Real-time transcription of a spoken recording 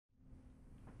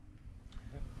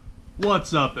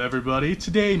What's up, everybody?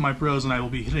 Today, my bros and I will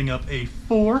be hitting up a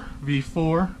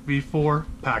 4v4v4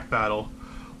 pack battle.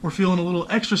 We're feeling a little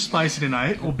extra spicy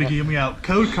tonight. We'll be giving out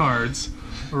code cards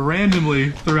randomly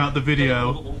throughout the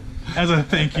video as a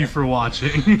thank you for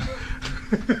watching.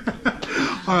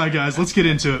 Alright guys, let's get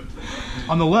into it.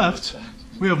 On the left,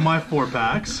 we have my 4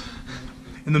 packs.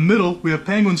 In the middle, we have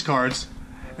Penguins cards.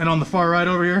 And on the far right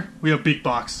over here, we have Beak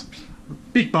Box.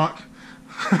 Beak Box.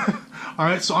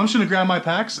 Alright, so I'm just going to grab my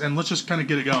packs and let's just kind of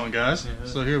get it going, guys. Yeah.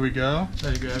 So here we go.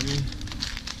 Let's grab you.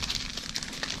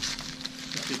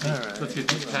 Let's get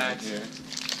these packs.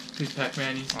 These pack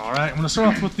manis. Alright, I'm going to start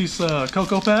off with these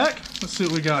Cocoa pack. Let's see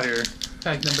what we got here.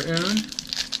 Pack number 1.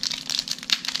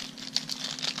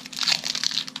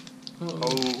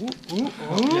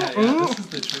 This is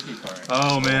the tricky part.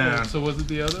 Oh man. So was it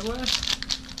the other way?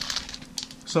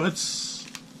 So it's...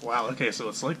 Wow, okay, so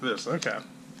it's like this. Okay.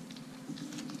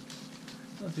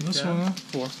 This one,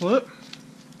 4 flip.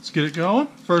 Let's get it going.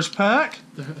 First pack.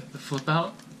 The flip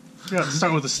out? Yeah,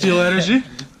 start with the Steel Energy.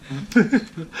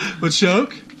 With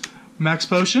Choke. Max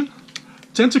Potion.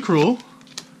 Tentacruel.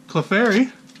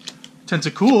 Clefairy.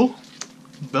 Tentacool.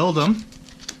 Beldum.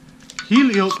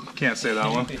 Helio... Can't say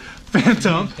that one.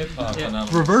 Phantom.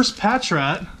 Reverse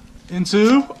Patrat.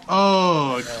 Into...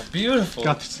 Oh, beautiful.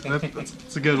 That's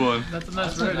a good one. That's a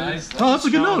nice red. Oh, that's a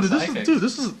good note.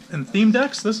 This is in theme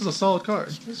decks. This is a solid card.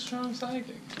 It's strong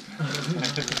psychic.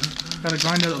 Gotta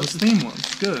grind out those theme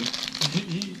ones. Good.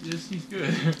 He's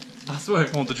good. I swear.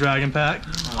 I want the dragon pack.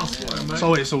 I swear, man.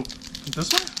 So wait, so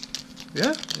this one?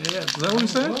 Yeah. Yeah. Is that what you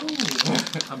said?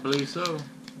 I believe so.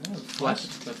 The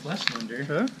flesh wonder.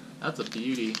 Okay. That's a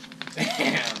beauty.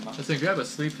 Damn. I said grab a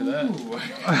sleeve for that.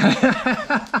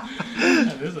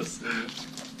 That is a sleeve.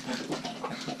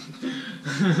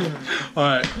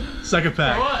 Alright, second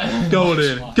pack. Going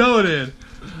in. Going in.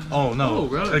 Oh no.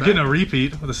 Oh, Getting a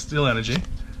repeat with a Steel Energy.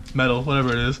 Metal,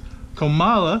 whatever it is.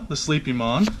 Komala, the Sleepy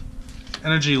Mon.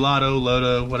 Energy Lotto,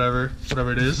 Loto, whatever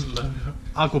it is.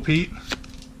 Aqua Pete.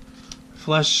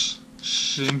 Flesh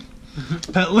Shing.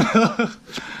 Petlo.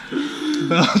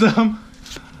 Beldum.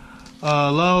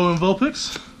 Low and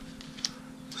Vulpix.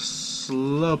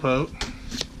 Slowpoke.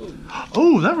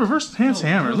 Oh, that reversed Hans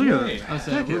Hammer. Look at that. I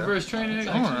said reverse training.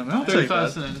 Alright, I'll take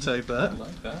that. Take that. I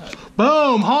like that.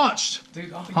 Boom! Haunched!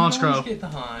 Dude, Honchkrow.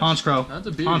 Honchkrow. That's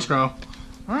a beauty. Honchkrow.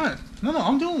 Alright. No,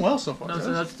 I'm doing well so far. No,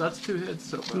 so that's 2 hits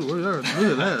so far. Ooh, look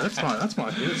at that. That's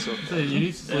my hit so far. You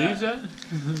need sleeves yet?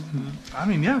 I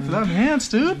mean, yeah, for that enhance,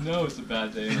 dude. You know it's a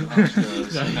bad day.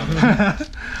 Honchkrow's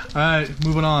Alright,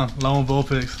 moving on. Low and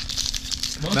Vulpix.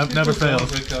 Never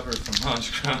fails. Recover from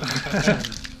Honchkrow.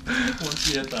 Once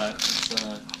you hit that, it's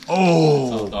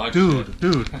oh, dog dude.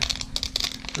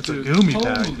 That's a Goomy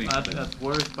pack. I think that's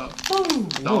worth about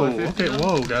Whoa, okay,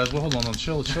 whoa, guys. Well, hold on.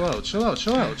 Chill out.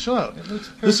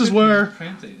 This is where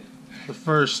the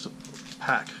first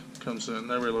pack comes in.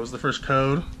 There we go. It's the first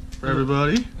code for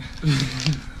everybody.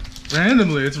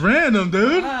 Randomly. It's random,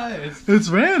 dude. Surprise. It's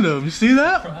random. You see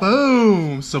that? Surprise.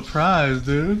 Boom. Surprise,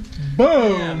 dude.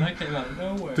 Boom. Man, that came out of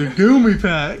nowhere. The Goomy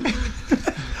pack.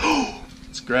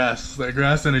 It's grass. That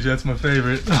grass energy, that's my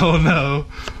favorite. Oh no.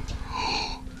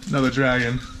 Another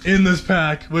dragon. In this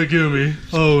pack with Goomy.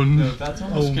 Oh no. That's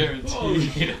almost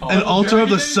guaranteed. An altar of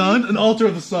the sun? An altar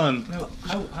of the sun. No,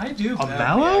 I do. A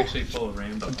mallow? Actually full of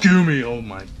rainbow. Goomy, oh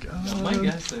my god. My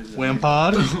guess is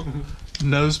Wampod.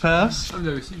 Nose Pass. I've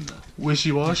never seen that.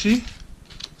 Wishy Washy.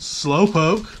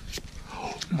 Slowpoke.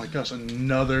 Oh my gosh,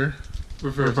 another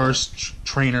reverse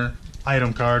trainer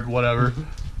item card, whatever.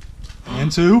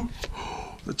 And 2.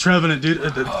 The Trevenant, dude.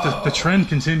 The trend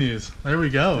continues. There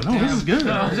we go. No, this is good.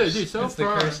 Dude, so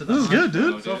far, this is good,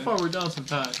 dude. So far, we're down some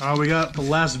packs. Oh, we got the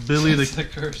last Billy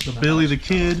the Billy the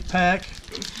Kid pack.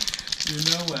 You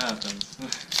know what happens.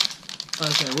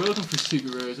 Okay, we're looking for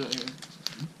secret rares out here.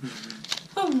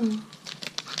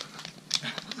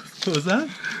 What was that?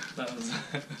 That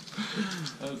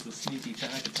was the sneaky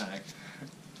pack attack.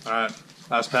 Alright,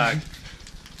 last pack.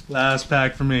 Last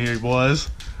pack for me here, boys.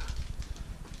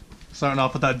 Starting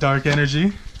off with that Dark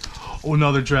Energy. Oh,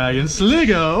 another dragon.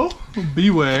 Sligo.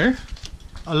 Beware.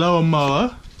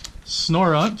 Alomoa.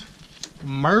 Snorunt.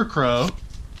 Murkrow.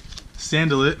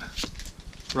 Sandalit.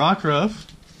 Rockruff.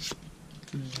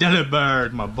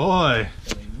 Delibird, my boy.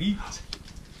 Neat.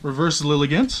 Reverse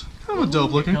Lilligant. Kind of a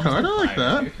dope looking card. I like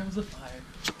that. Here comes the fire.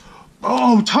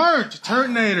 Oh,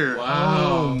 Turtonator. Wow.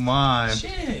 Oh my.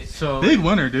 Shit. So Big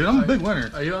winner, dude. I'm a big winner.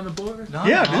 Are you on the board?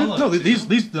 Yeah, dude.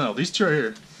 No, these two are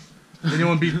here.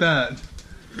 Anyone beat that?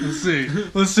 Let's see.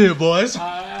 Let's see it, boys.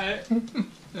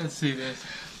 Let's see this.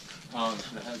 Oh,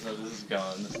 this is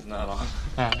gone. This is not on.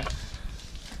 Alright.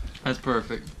 That's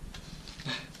perfect.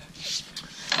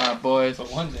 up, boys?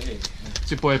 But one day.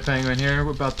 It's your boy Penguin here.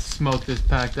 We're about to smoke this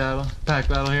pack battle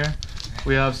here.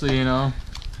 We obviously, you know,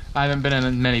 I haven't been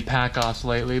in many pack-offs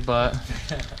lately, but,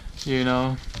 you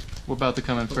know, we're about to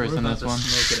come in first in this one.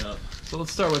 Smoke it up. So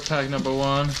let's start with pack number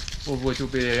 1, which will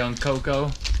be a young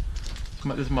Coco.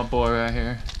 This is my boy right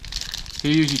here.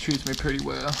 He usually treats me pretty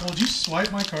well. Well, did you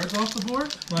swipe my cards off the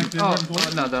board? Like they Oh, weren't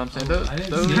important? no, I'm saying I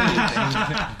didn't see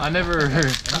anything. I never. I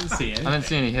didn't see anything. I didn't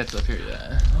see any hits up here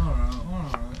yet. Alright.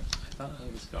 I thought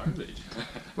that was garbage.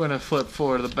 We're gonna flip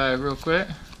forward to the bag real quick,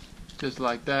 just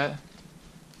like that,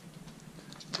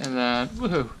 and then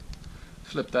woohoo,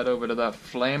 flip that over to that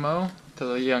Flamo, to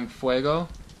the young Fuego.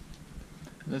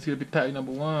 And that's gonna be pack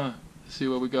number 1. Let's see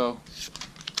where we go.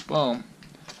 Boom,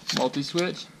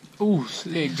 multi-switch. Ooh,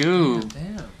 slick goo.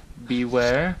 Damn.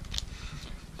 Beware,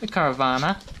 the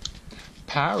Carvana,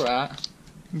 Parrot,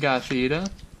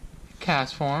 Gothita,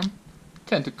 Cast Form,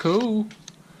 Tentacool.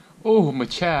 Oh, my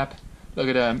chap. Look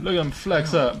at them. Look at them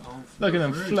flex up. Look at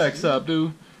them flex up,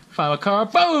 dude. Final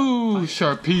card. Boom!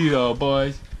 Sharpedo,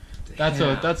 boys. That's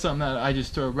something that I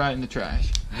just throw right in the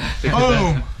trash.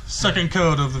 Boom! Second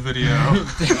code of the video.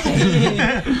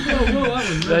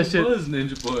 That shit was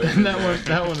Ninja Boy.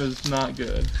 that one is not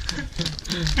good.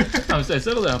 I'm saying,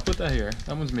 settle down. Put that here.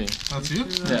 That one's me. That's you?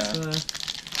 Yeah.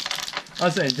 I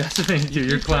was saying, that's the thing, dude.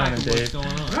 You're clowning, Dave. What's going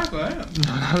on? Exactly, I am.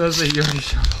 No, that's it. You already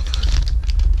showed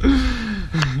up.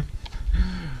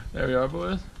 There we are,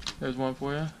 boys. There's one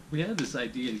for you. We had this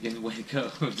idea to get away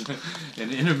codes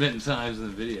and intermittent times in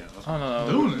the video. Oh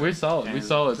no, Doing it. we're solid. We And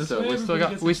solid. this So way we still everybody got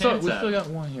gets we a still chance we at still it. got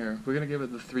one here. We're gonna give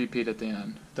it the 3-peat at the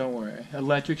end. Don't worry.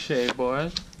 Electric Shave,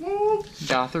 boys. Woo.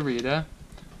 Gotharita,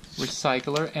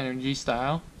 Recycler Energy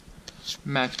Style,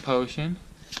 Max Potion,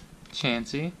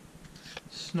 Chansey,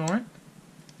 Snort,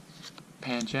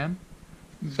 Pancham,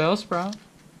 Bellsprout,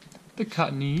 the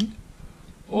Cottonade.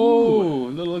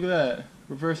 Oh, look at that.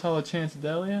 Reverse Hollow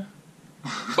Chancedelia.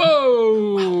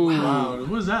 Boom! Wow,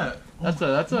 what is that? That's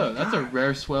a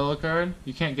rare Swellow card.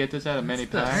 You can't get this out of many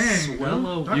packs. Dang,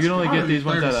 Swallow. dude. You can only get these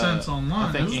ones at 30 cents online.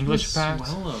 I think That's English packs.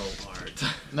 Swallow art.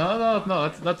 No,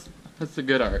 that's the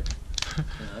good art. Yeah,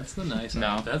 that's the nice No,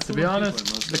 art. That's to the be one honest,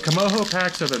 people are most the of. Kamoho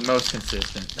packs are the most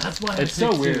consistent. That's why It's I so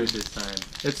picked weird. two this time.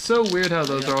 It's so weird how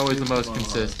those Yeah, are always the two most Kamoho.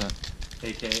 consistent.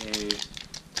 AKA,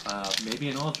 maybe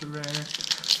an ultra rare,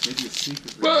 maybe a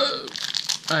secret rare. Whoa!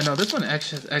 I know this one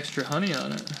actually has extra honey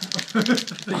on it. I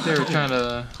think they were trying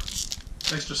to.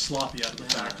 Extra sloppy out of the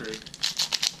factory.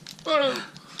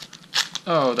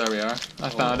 Oh, there we are. I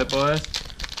found it, boys.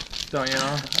 Don't you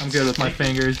know? I'm good with my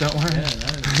fingers. Don't worry. Yeah,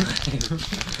 that is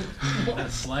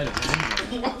that sleight of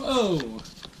hand. Whoa!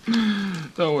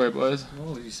 Don't worry, boys.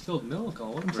 Oh, you spilled milk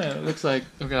all I'm over saying, it looks like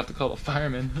I'm gonna have to call a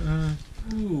fireman.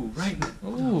 Ooh, right.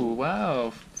 Ooh,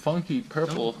 wow. Funky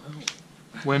purple.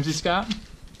 Whimsy Scott,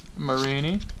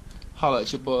 Marini, holla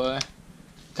at your boy,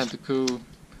 Tentacool,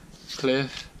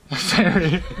 Cliff,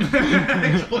 Fairy,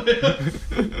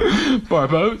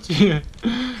 Barboach.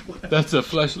 That's a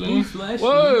Fleshling. Ooh, Fleshling.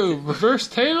 Whoa, Reverse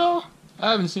Taylor?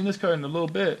 I haven't seen this card in a little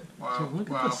bit. Wow, Look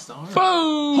at wow. the star. Boom!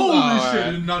 Holy All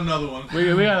shit, right. not another one. We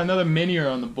got another minier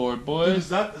on the board, boys. Is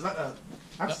that a...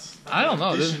 That's I don't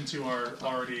know, in this- addition to our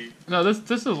already... No, this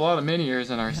is a lot of miniers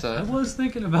in our I set. was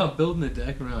thinking about building a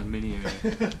deck around Mini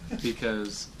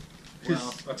because, His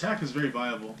well, attack is very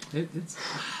viable. it's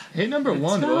Hit number it's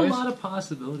 1, got boys. a lot of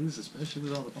possibilities, especially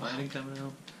with all the fighting coming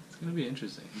out. It's gonna be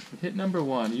interesting. Hit number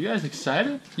 1. You guys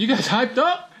excited? You guys hyped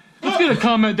up? Let's get a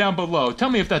comment down below.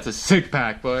 Tell me if that's a sick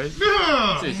pack, boys.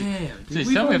 Yeah! Seriously, Damn, dude, seriously,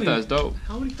 we've tell me if only- that's dope.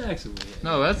 How many packs have we hit?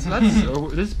 No, that's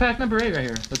this is pack number 8 right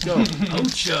here. Let's go.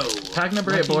 Ocho. Pack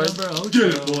number 8, Lucky boys. number Ocho.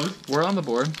 Get it, boys. We're on the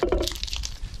board.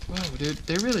 Whoa, dude,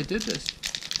 they really did this.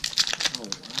 Oh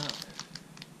wow.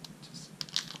 Just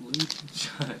glued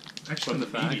shut. Extra From the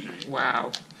meaty. factory.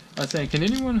 Wow. I was saying, can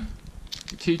anyone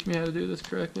teach me how to do this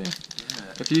correctly? Yeah.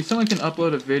 If someone can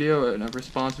upload a video or a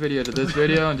response video to this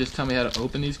video and just tell me how to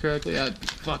open these correctly, I'd be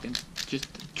fucking just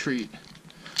a treat.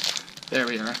 There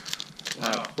we are.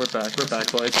 Wow. We're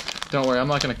back, boys. Don't worry, I'm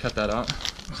not gonna cut that out.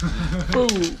 Ooh,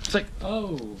 it's like,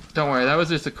 Oh. don't worry, that was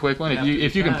just a quick one.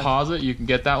 If you can pause it, you can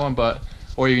get that one, but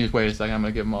or you can just wait a second. I'm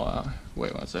gonna give them all out.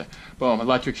 Wait one sec. Boom,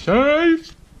 Electric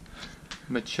Shave,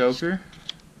 Machoker,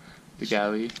 the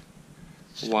Galley,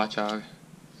 Watchog,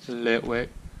 Litwick,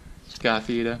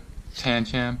 Gothita,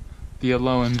 Tancham, the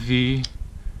Alolan V,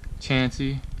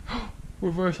 Chansey,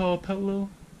 Reverse Hollow Petalil.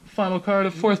 Final card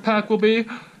of 4th pack will be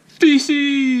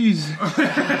Feces!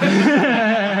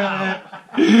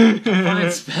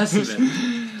 Fine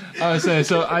specimen. I was saying,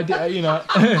 so I did, you know,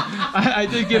 I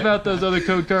did give out those other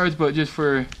code cards, but just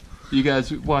for you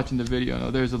guys watching the video, no,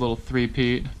 there's a little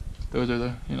 3-peat. those are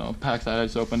the packs that I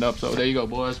just opened up. So there you go,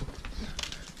 boys.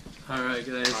 Alright,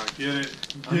 guys. Get it.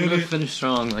 I'm gonna finish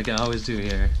strong like I always do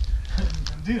here.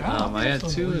 Dude, I had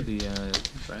 2 of the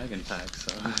dragon packs,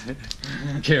 so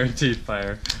guaranteed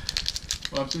fire.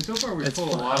 Well, so far we've It's pulled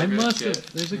a fun. lot I of good must shit.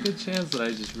 have. There's a good chance that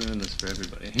I just ruined this for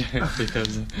everybody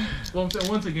because. Well,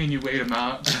 once again, you weighed them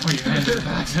out before you handed the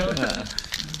packs out.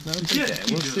 No, it's Yeah, okay. keep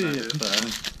We'll doing see that,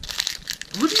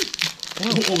 if. What are you?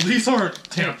 Oh, these aren't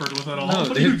tampered with at all. No,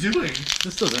 what they- are you doing?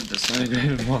 This doesn't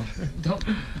disintegrate at all. Don't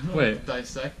Wait.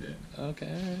 dissect it.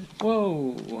 Okay.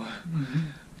 Whoa.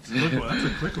 Quick one. That's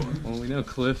a quick one. Well, we know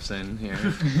Cliff's in here.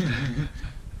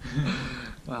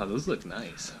 Wow, those look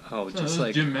nice. Oh, just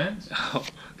like. Jim Men's? Oh,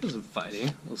 those are fighting.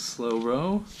 A little slow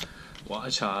row.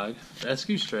 Watch hog.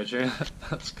 Rescue stretcher.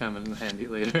 That's coming in handy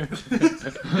later. In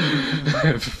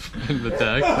the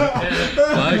deck.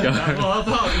 Flyguard.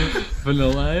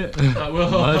 Vanillite.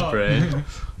 Mudbray.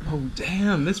 Oh,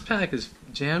 damn. This pack is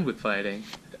jammed with fighting.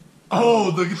 Oh,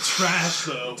 the trash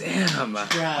though. Damn.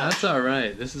 That's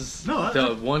alright. This is No,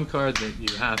 the one card that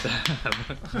you have to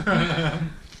have.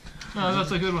 No,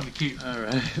 that's a good one to keep.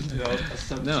 Alright. No,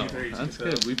 No, that's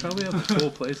good. We probably have a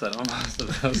full playset on most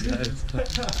of those guys.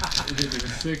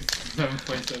 6, 7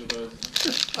 plates out of those.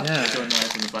 Yeah. Go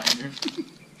nice in the binder.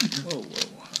 Whoa, whoa.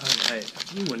 Alright.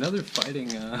 Ooh, another fighting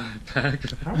pack.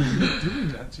 How are you doing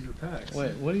that to your packs?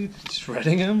 Wait, what are you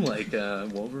shredding him like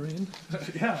Wolverine?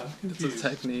 Yeah. It's a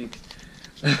technique.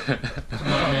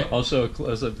 I'll show a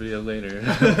close-up video later.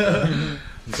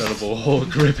 Incredible hole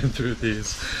gripping through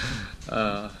these.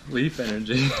 Leaf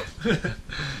energy.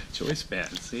 Choice band.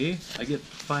 See? I get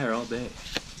fire all day.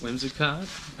 Whimsicott.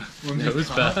 Nose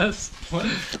Bass. What?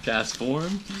 Gas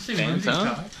Form. Did you say Phantom.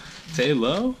 Whimsicott?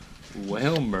 Tailo.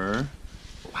 Whalmer.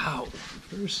 Wow.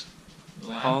 First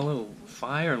Lamp. hollow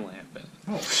fire lampin.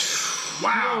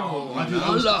 Wow. I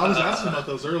was asking about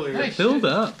those earlier. Nice. Build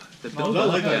up. The I build up,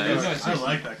 like that guys. card. I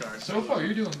like that card. So far,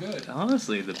 you're doing good.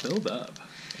 Honestly, the build up.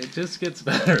 It just gets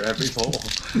better every hole.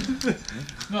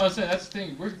 No, that's the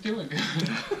thing. We're doing good.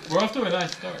 We're off to a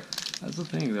nice start. That's the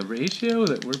thing. The ratio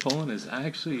that we're pulling is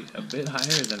actually a bit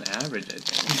higher than average, I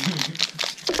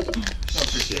think.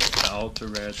 Shit, the ultra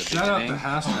rare at the Shout out beginning. to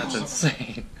Hassel. That's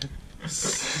insane.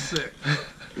 Sick.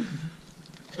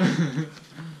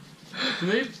 Do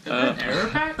they have an error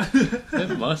pack?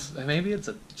 It must. Maybe it's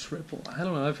a triple. I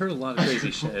don't know. I've heard a lot of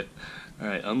crazy shit. All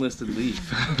right, unlisted leaf.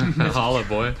 Holla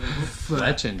boy.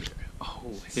 Legend.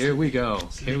 Oh, here we go.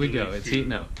 Here we go. It's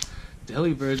heating up.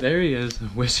 Delibird. There he is.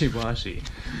 Wishy washy.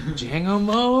 Django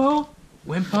Moho.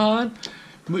 Wimpod.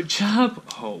 Machop.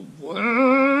 Oh, what?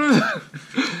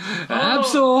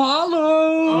 Absol Hollow.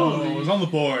 Oh, he's on the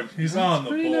board. He's on the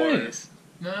Pretty board. nice.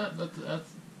 No, that's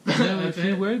You know, if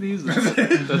you wear these, the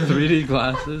 3D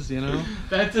glasses, you know,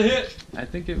 that's a hit. I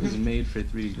think it was made for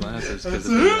 3D glasses because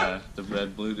That's of the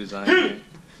red-blue design.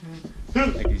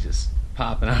 Like he's just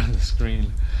popping out of the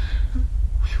screen.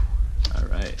 All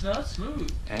right, No, that's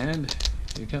smooth. and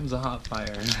here comes a hot fire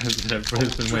that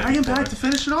everybody's been waiting Dragon for. pack to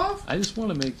finish it off? I just want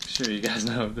to make sure you guys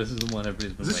know this is the one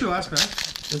everybody's been Is this waiting your last for. pack?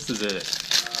 This is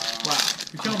it. Wow.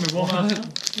 You're telling me one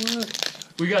last time? What?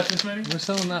 We got this many? We're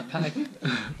selling that pack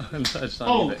untouched on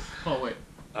Oh, eBay. oh wait.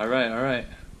 All right.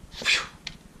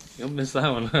 You'll miss that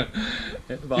one.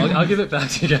 But I'll give it back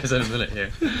to you guys in a minute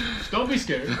here. Don't be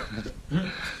scared.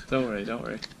 Don't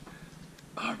worry.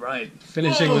 All right,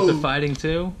 finishing with the Whoa. fighting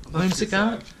too.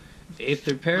 Whimsicott,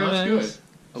 Aether Paradise,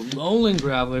 a Alolan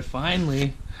Graveler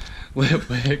finally,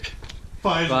 Whipwick,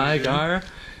 Vigar,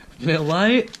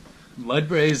 Millite,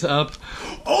 Mudbray's up.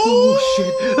 Oh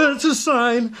shit, that's a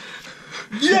sign.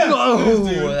 Yes! Oh,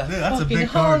 Dude, that's a fucking big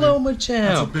card. Hollow dude. That's a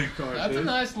Machamp. big card, That's a dude.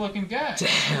 nice looking guy.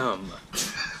 Damn,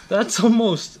 that's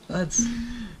almost that's.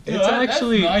 It's that's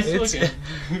actually nice it's looking.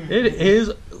 it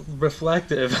is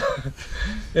reflective.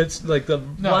 It's like the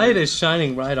No. light is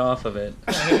shining right off of it.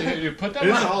 Here, put that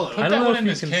It's one, hollow. put I that don't know one if in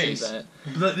you this can case. see that.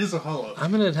 That is a hollow.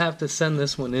 I'm gonna have to send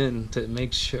this one in to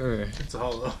make sure. It's a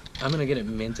hollow. I'm gonna get it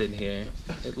minted here.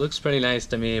 It looks pretty nice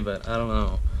to me, but I don't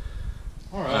know.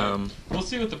 All right. We'll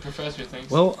see what the professor thinks.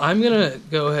 Well, I'm gonna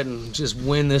go ahead and just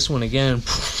win this one again.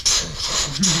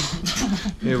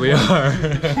 Here we are.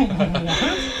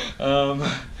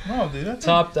 Oh, dude, that's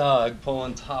Top dog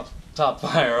pulling top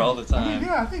fire all the time.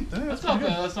 yeah, I think that's that's not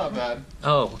bad. That's not bad.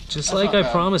 Oh, just That's like not I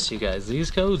bad. promised you guys, these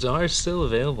codes are still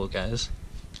available, guys.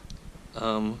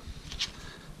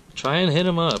 Try and hit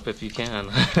them up if you can.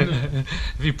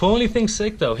 If you pull anything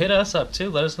sick, though, hit us up too.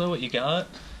 Let us know what you got.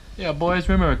 Yeah, boys,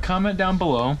 remember, comment down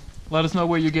below. Let us know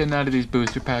what you're getting out of these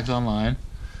booster packs online.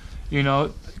 You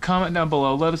know, comment down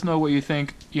below. Let us know what you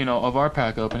think, you know, of our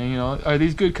pack opening. You know, are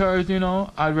these good cards? You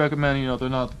know, I'd recommend, you know, they're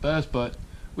not the best, but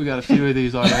We got a few of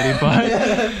these already, but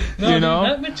No, you know,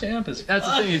 dude, that Machamp is. that's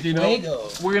the thing is, you know, Fuego.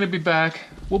 we're gonna be back.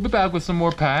 We'll be back with some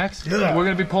more packs. Yeah. We're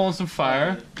gonna be pulling some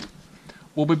fire.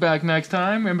 We'll be back next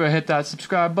time. Remember, hit that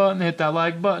subscribe button, hit that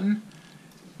like button.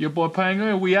 Your boy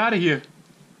Penguin, we out of here.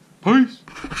 Peace.